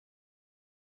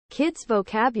Kids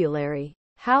vocabulary,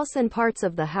 house and parts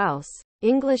of the house,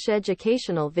 English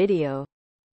educational video.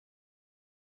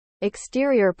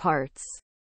 Exterior parts.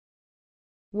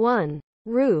 1.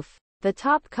 Roof, the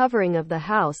top covering of the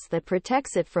house that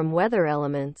protects it from weather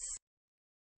elements.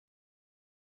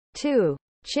 2.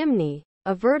 Chimney,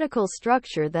 a vertical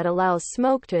structure that allows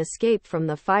smoke to escape from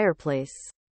the fireplace.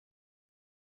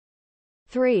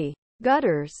 3.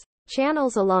 Gutters,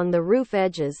 channels along the roof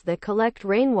edges that collect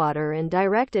rainwater and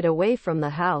direct it away from the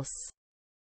house.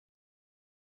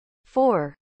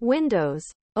 4. Windows,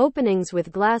 openings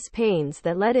with glass panes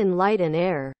that let in light and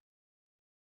air.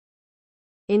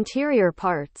 Interior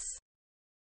parts.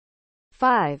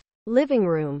 5. Living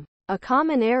room, a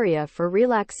common area for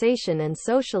relaxation and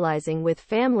socializing with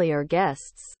family or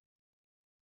guests.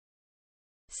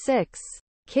 6.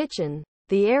 Kitchen,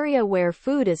 the area where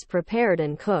food is prepared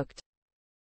and cooked.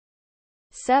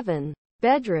 7.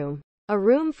 Bedroom, a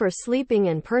room for sleeping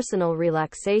and personal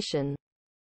relaxation.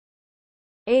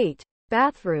 8.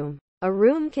 Bathroom, a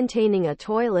room containing a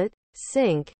toilet,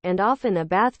 sink, and often a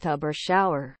bathtub or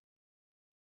shower.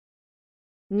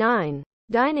 9.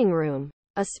 Dining room,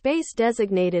 a space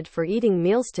designated for eating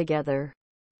meals together.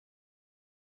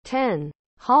 10.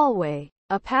 Hallway,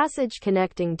 a passage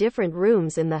connecting different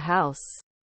rooms in the house.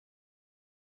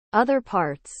 Other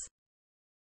parts.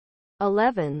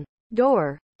 11.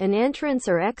 Door, an entrance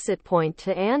or exit point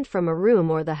to and from a room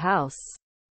or the house.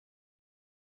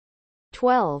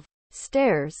 12.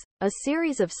 Stairs, a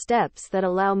series of steps that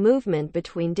allow movement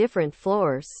between different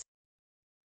floors.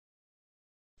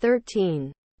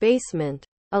 13. Basement,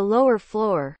 a lower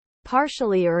floor,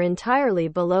 partially or entirely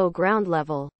below ground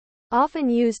level, often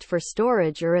used for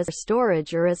storage or as a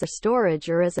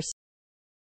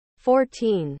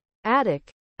 14.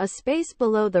 Attic, a space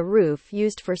below the roof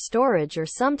used for storage or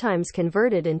sometimes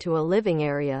converted into a living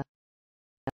area.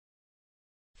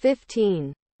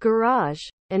 15. Garage,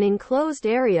 an enclosed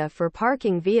area for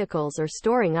parking vehicles or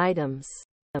storing items.